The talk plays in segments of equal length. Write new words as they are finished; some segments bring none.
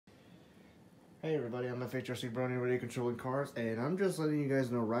Hey everybody, I'm FHRC Brownie Radio Controlling Cars, and I'm just letting you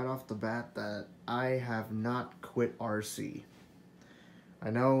guys know right off the bat that I have not quit RC. I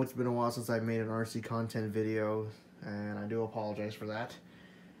know it's been a while since I made an RC content video, and I do apologize for that.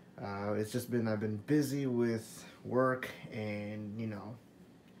 It's just been, I've been busy with work, and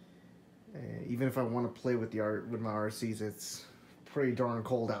even if I want to play with my RCs, it's pretty darn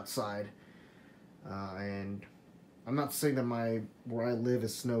cold outside, and I'm not saying that where I live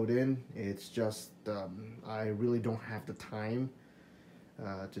is snowed in. It's just I really don't have the time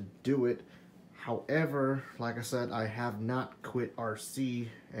to do it. However, like I said, I have not quit RC,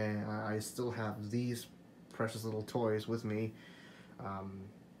 and I still have these precious little toys with me.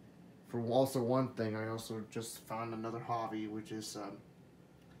 For also one thing, I also just found another hobby, which is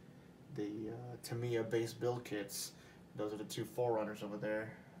the Tamiya base build kits. Those are the two 4Runners over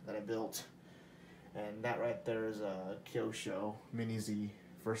there that I built. And that right there is a Kyosho Mini Z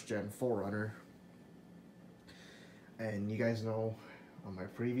first gen 4Runner. And you guys know on my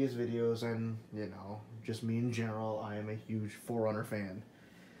previous videos and just me in general, I am a huge 4Runner fan.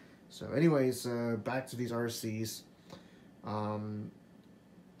 So anyways, back to these RCs.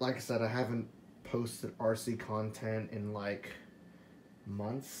 Like I said, I haven't posted RC content in like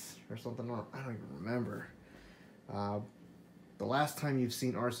months or something. I don't even remember. The last time you've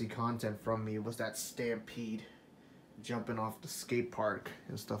seen RC content from me was that Stampede, jumping off the skate park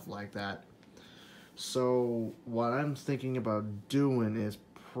and stuff like that. So what I'm thinking about doing is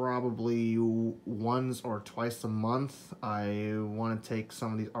probably once or twice a month, I want to take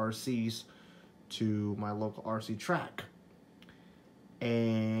some of these RCs to my local RC track.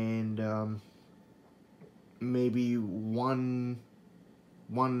 And maybe one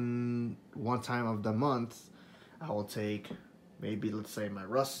time of the month, I will take maybe, let's say, my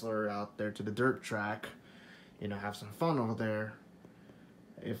Rustler out there to the dirt track, have some fun over there,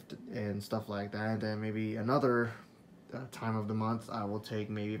 and stuff like that. And then maybe another time of the month, I will take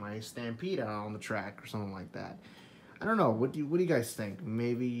maybe my Stampede out on the track or something like that. I don't know. What do you guys think?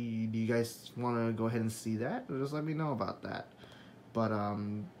 Maybe do you guys want to go ahead and see that, or just let me know about that? But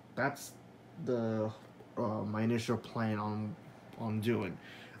that's the my initial plan on doing.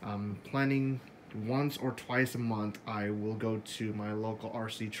 Planning once or twice a month, I will go to my local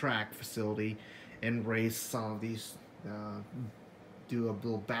RC track facility and race some of these, do a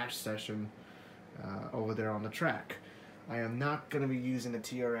little bash session over there on the track. I am not going to be using the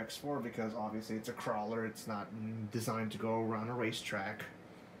TRX4 because obviously it's a crawler. It's not designed to go around a racetrack.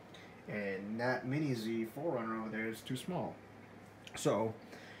 And that Mini Z 4Runner over there is too small. So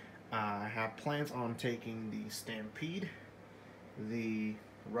I have plans on taking the Stampede, the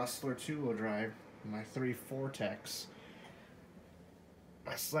Rustler 2-wheel drive, my 3 Vortex,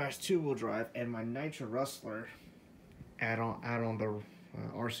 my Slash 2-wheel drive, and my Nitro Rustler out on the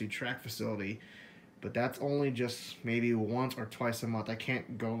RC track facility. But that's only just maybe once or twice a month. I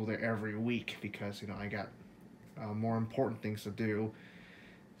can't go there every week because I got more important things to do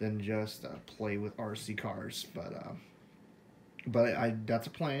than just play with RC cars. But that's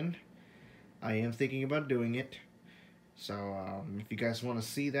a plan. I am thinking about doing it. So if you guys want to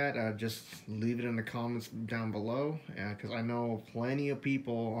see that, just leave it in the comments down below, because I know plenty of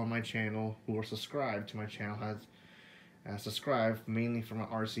people on my channel who are subscribed to my channel has subscribed mainly for my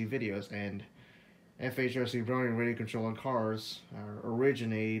RC videos, and FHRC Brownie Radio Controlling Cars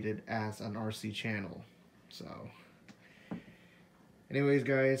originated as an RC channel. So anyways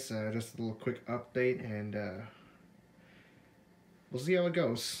guys, just a little quick update, and we'll see how it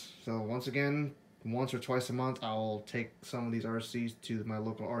goes. So once again, once or twice a month, I'll take some of these RCs to my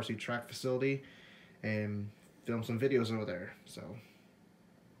local RC track facility and film some videos over there. So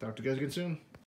talk to you guys again soon.